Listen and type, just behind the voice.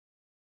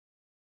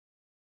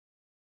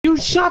You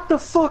shot the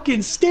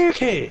fucking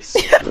staircase!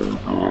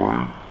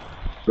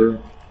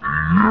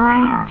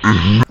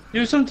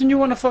 Do something you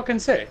want to fucking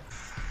say.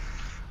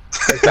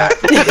 Like that.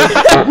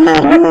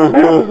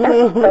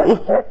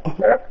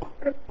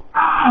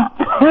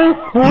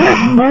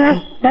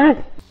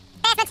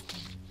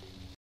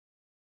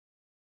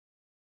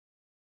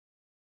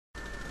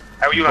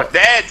 How are you not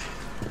dead?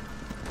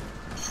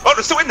 Oh,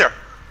 they're still in there!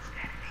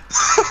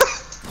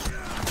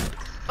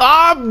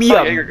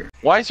 Yeah.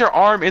 Why is your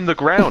arm in the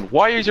ground?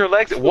 Why is your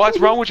legs? What's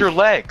wrong with your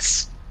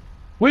legs?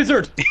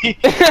 Wizard! To be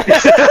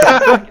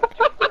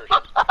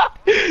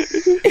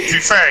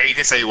fair, he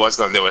did say he was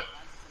gonna do it.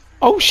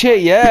 Oh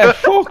shit, yeah,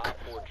 fuck!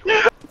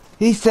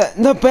 He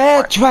setting the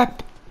bear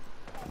trap!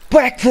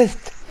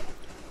 Breakfast!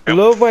 I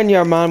love when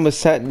your man was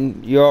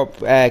setting, your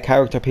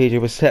character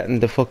PJ was setting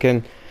the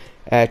fucking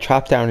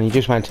trap down and he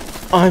just went,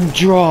 I'm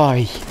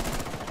dry!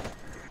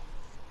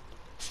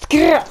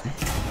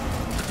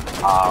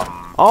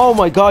 Oh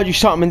my god, you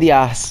shot him in the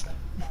ass.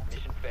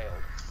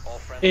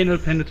 Anal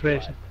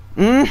penetration.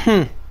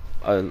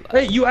 Mm-hmm.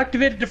 Hey, you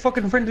activated the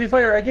fucking friendly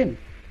fire again.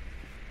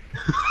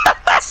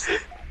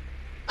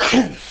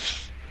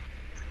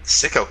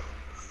 Sicko.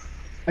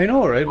 I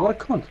know, right?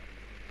 What a cunt.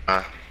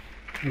 I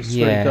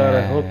swear to God,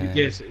 I hope you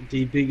get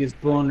the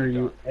biggest boner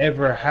you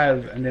ever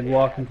have and then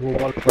walk into a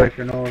wall and break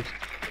your nose.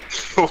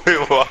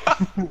 Wait, what?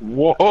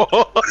 What?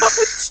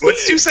 What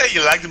did you say?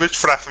 You lagged a bit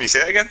for that for me.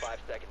 Say it again?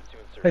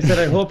 I said,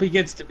 I hope he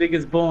gets the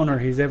biggest boner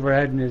he's ever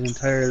had in his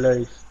entire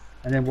life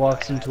and then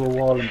walks into a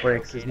wall and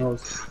breaks his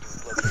nose.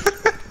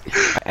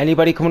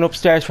 Anybody coming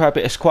upstairs for a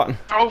bit of squatting?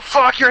 Oh,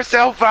 fuck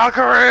yourself,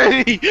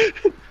 Valkyrie!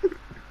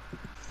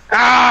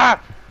 Ah!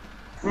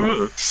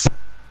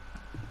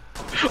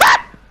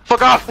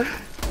 Fuck off!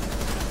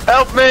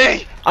 Help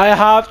me! I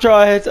have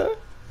tried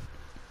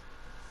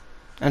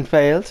and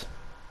failed.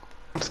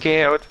 I'm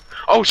scared.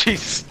 Oh,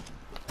 jeez!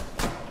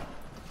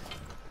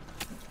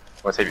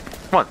 What's heavy?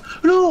 Come on.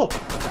 No!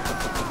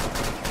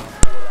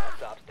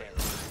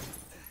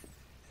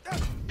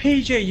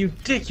 PJ, you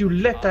dick, you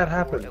let that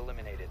happen.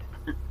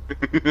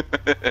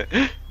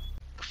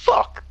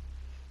 Fuck!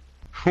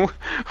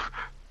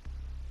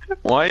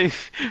 Why?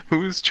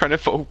 Who's trying to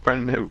vote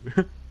Brandon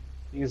out?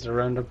 He's a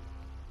random.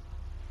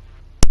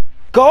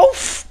 Go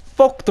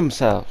fuck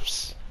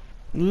themselves.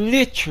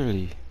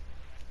 Literally.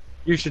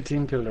 You should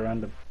team kill the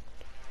random.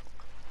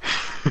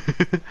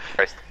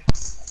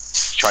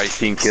 Try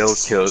team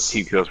kills,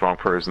 team kills wrong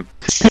person.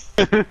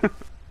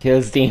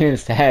 Kills Dean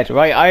instead.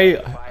 Right,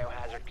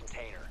 Biohazard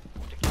container.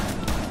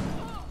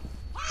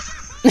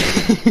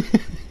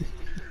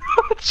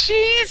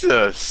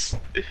 Jesus!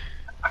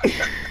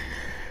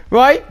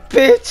 Right,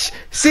 bitch.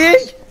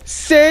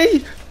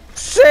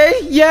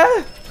 See,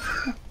 yeah.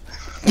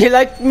 You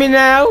like me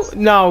now?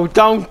 No,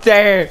 don't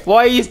dare.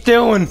 What are you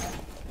doing?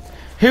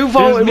 Who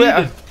voted with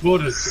her?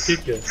 Voted to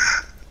kick you.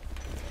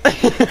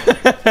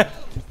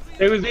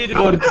 It was me that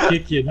voted to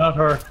kick you, not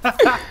her.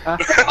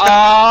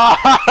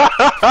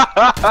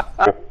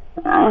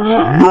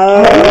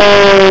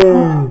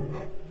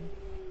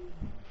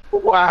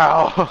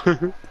 Wow!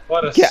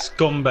 What a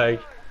scumbag.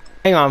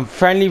 Hang on,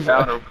 friendly.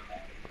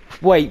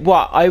 Wait,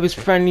 what? I was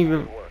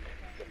friendly.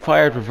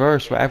 Fired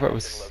reverse, whatever it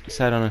was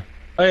said on it.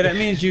 Oh yeah, that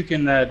means you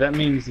can. That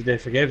means that they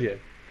forgive you.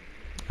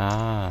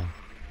 Ah.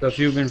 So if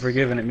you've been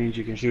forgiven, it means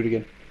you can shoot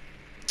again.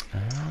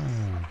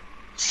 Ah.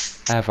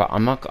 Ever,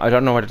 I'm not. I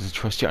don't know whether to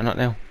trust you or not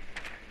now.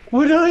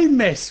 Would I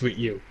mess with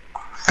you?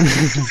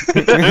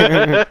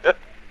 Yeah,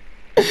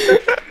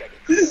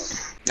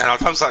 no,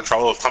 Tom's not in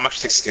trouble. Tom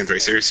actually takes his game very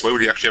serious. Why would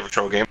he actually ever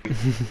throw a game?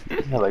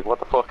 Yeah, like, what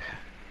the fuck?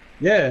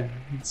 Yeah,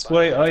 that's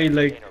why I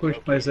like push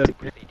myself.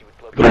 Me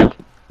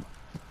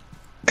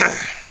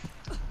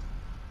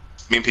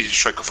and PJ just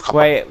tried to go for a couple.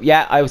 Wait,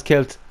 yeah, I was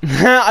killed.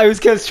 I was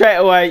killed straight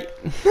away.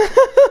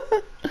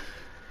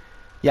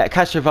 Yeah,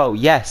 cast your vote.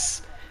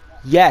 Yes.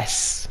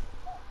 Yes.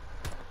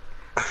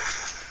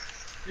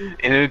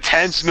 An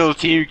intentional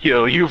team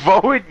kill. You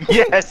voted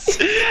yes.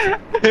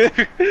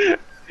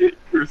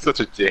 You're such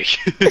a dick.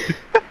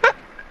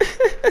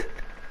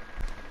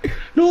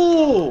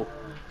 No!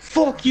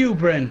 Fuck you,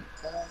 Bren.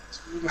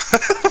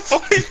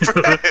 Fuck you,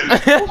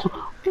 Brandon.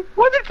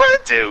 What did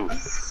Brandon do?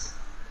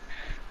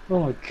 Oh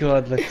my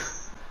god, like.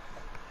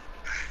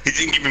 He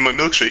didn't give me my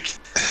milkshake.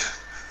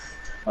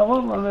 I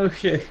want my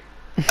milkshake.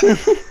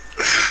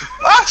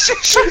 Ah, shit,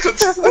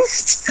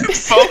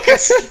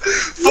 focus.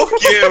 Fuck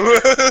you.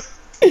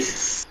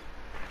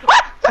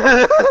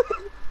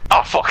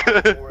 Oh, fuck.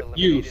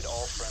 You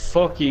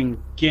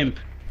fucking gimp.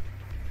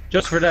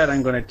 Just for that,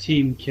 I'm gonna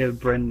team kill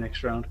Bren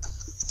next round.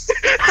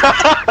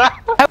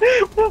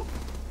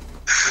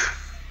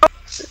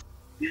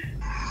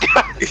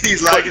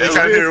 He's lagging, he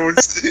can't hear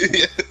once.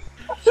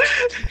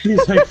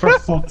 He's like, for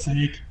fuck's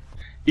sake.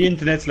 The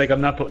internet's like,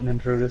 I'm not putting him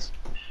through this.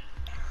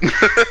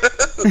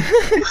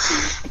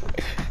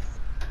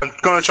 I'm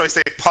gonna try to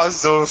stay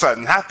positive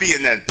and happy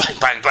and then bang,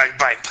 bang, bang,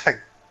 bang, bang.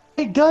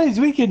 Hey guys,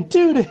 we can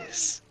do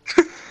this!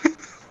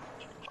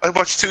 I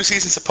watched 2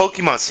 seasons of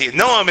Pokemon, so you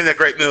know I'm in a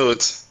great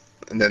mood.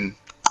 And then